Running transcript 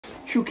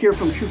Chook here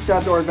from Chook's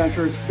Outdoor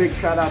Adventures. Big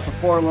shout out to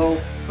FORLOH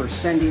for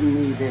sending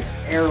me this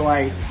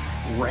Airalite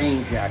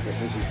rain jacket.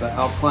 This is the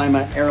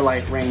Alclima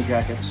Airalite rain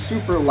jacket.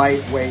 Super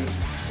lightweight.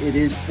 It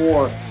is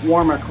for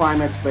warmer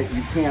climates, but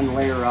you can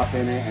layer up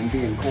in it, and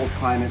be in cold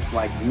climates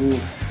like me.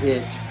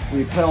 It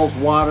repels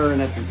water and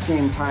at the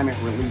same time it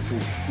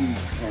releases heat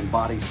and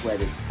body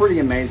sweat. It's pretty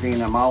amazing.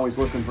 I'm always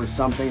looking for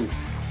something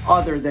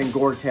other than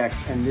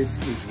Gore-Tex, and this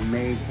is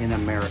made in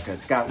America.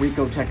 It's got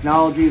Rico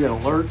technology that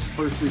alerts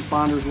first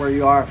responders where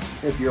you are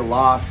if you're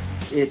lost.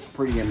 It's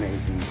pretty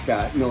amazing. It's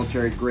got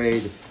military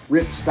grade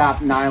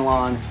ripstop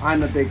nylon.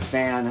 I'm a big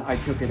fan. I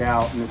took it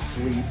out in the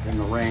sleet and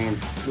the rain.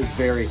 It was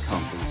very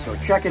comfy. So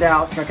check it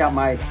out. Check out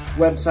my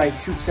website,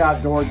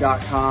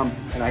 chooksoutdoor.com,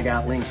 and I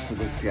got links to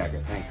this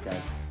jacket. Thanks,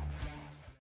 guys.